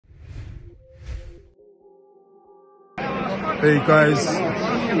Hey guys,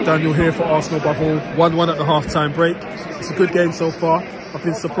 Daniel here for Arsenal above all. 1-1 at the half-time break. It's a good game so far. I've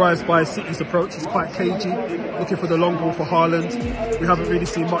been surprised by City's approach. It's quite cagey, looking for the long ball for Haaland. We haven't really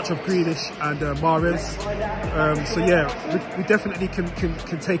seen much of Grealish and Mahrez. So yeah, we definitely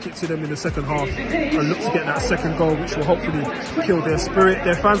can take it to them in the second half and look to get that second goal, which will hopefully kill their spirit.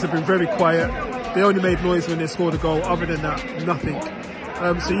 Their fans have been very quiet. They only made noise when they scored a goal. Other than that, nothing.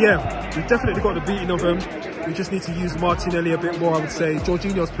 So yeah, we've definitely got the beating of them. We just need to use Martinelli a bit more, I would say.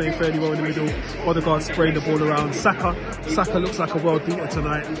 Jorginho's playing fairly well in the middle. Odegaard spraying the ball around. Saka looks like a world beater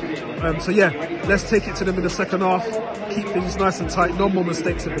tonight. So yeah, let's take it to them in the second half. Keep things nice and tight. No more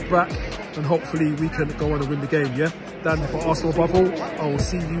mistakes at the back. And hopefully we can go on and win the game, yeah? Dan for Arsenal above all. I will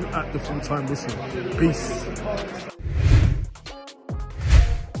see you at the full-time whistle. Peace.